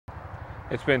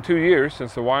It's been 2 years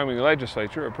since the Wyoming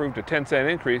legislature approved a 10-cent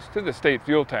increase to the state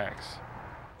fuel tax.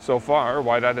 So far,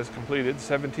 WYDOT has completed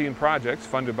 17 projects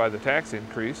funded by the tax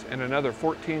increase, and another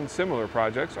 14 similar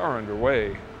projects are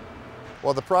underway.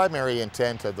 Well, the primary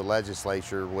intent of the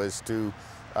legislature was to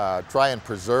try and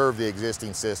preserve the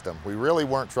existing system. We really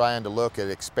weren't trying to look at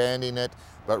expanding it,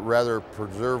 but rather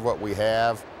preserve what we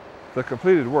have. The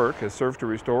completed work has served to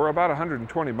restore about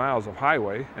 120 miles of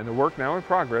highway, and the work now in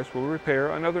progress will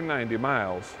repair another 90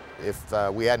 miles. If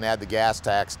we hadn't had the gas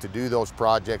tax to do those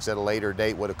projects at a later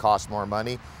date, would have cost more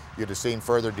money. You'd have seen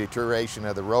further deterioration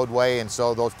of the roadway, and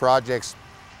so those projects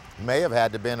may have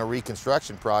had to been a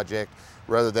reconstruction project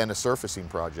rather than a surfacing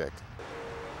project.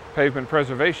 Pavement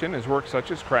preservation is work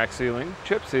such as crack sealing,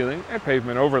 chip sealing, and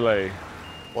pavement overlay.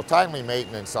 Well, timely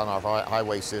maintenance on our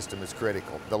highway system is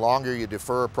critical. The longer you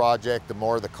defer a project, the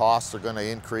more the costs are going to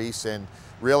increase, and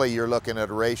really you're looking at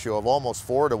a ratio of almost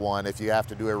 4 to 1 if you have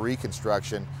to do a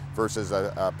reconstruction versus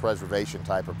a preservation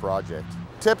type of project.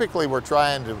 Typically we're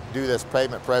trying to do this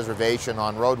pavement preservation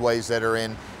on roadways that are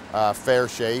in fair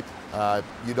shape.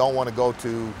 You don't want to go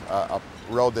to a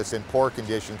road that's in poor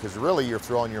condition, because really you're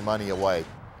throwing your money away.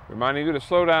 Reminding you to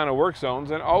slow down in work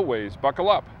zones and always buckle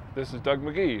up. This is Doug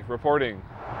McGee reporting.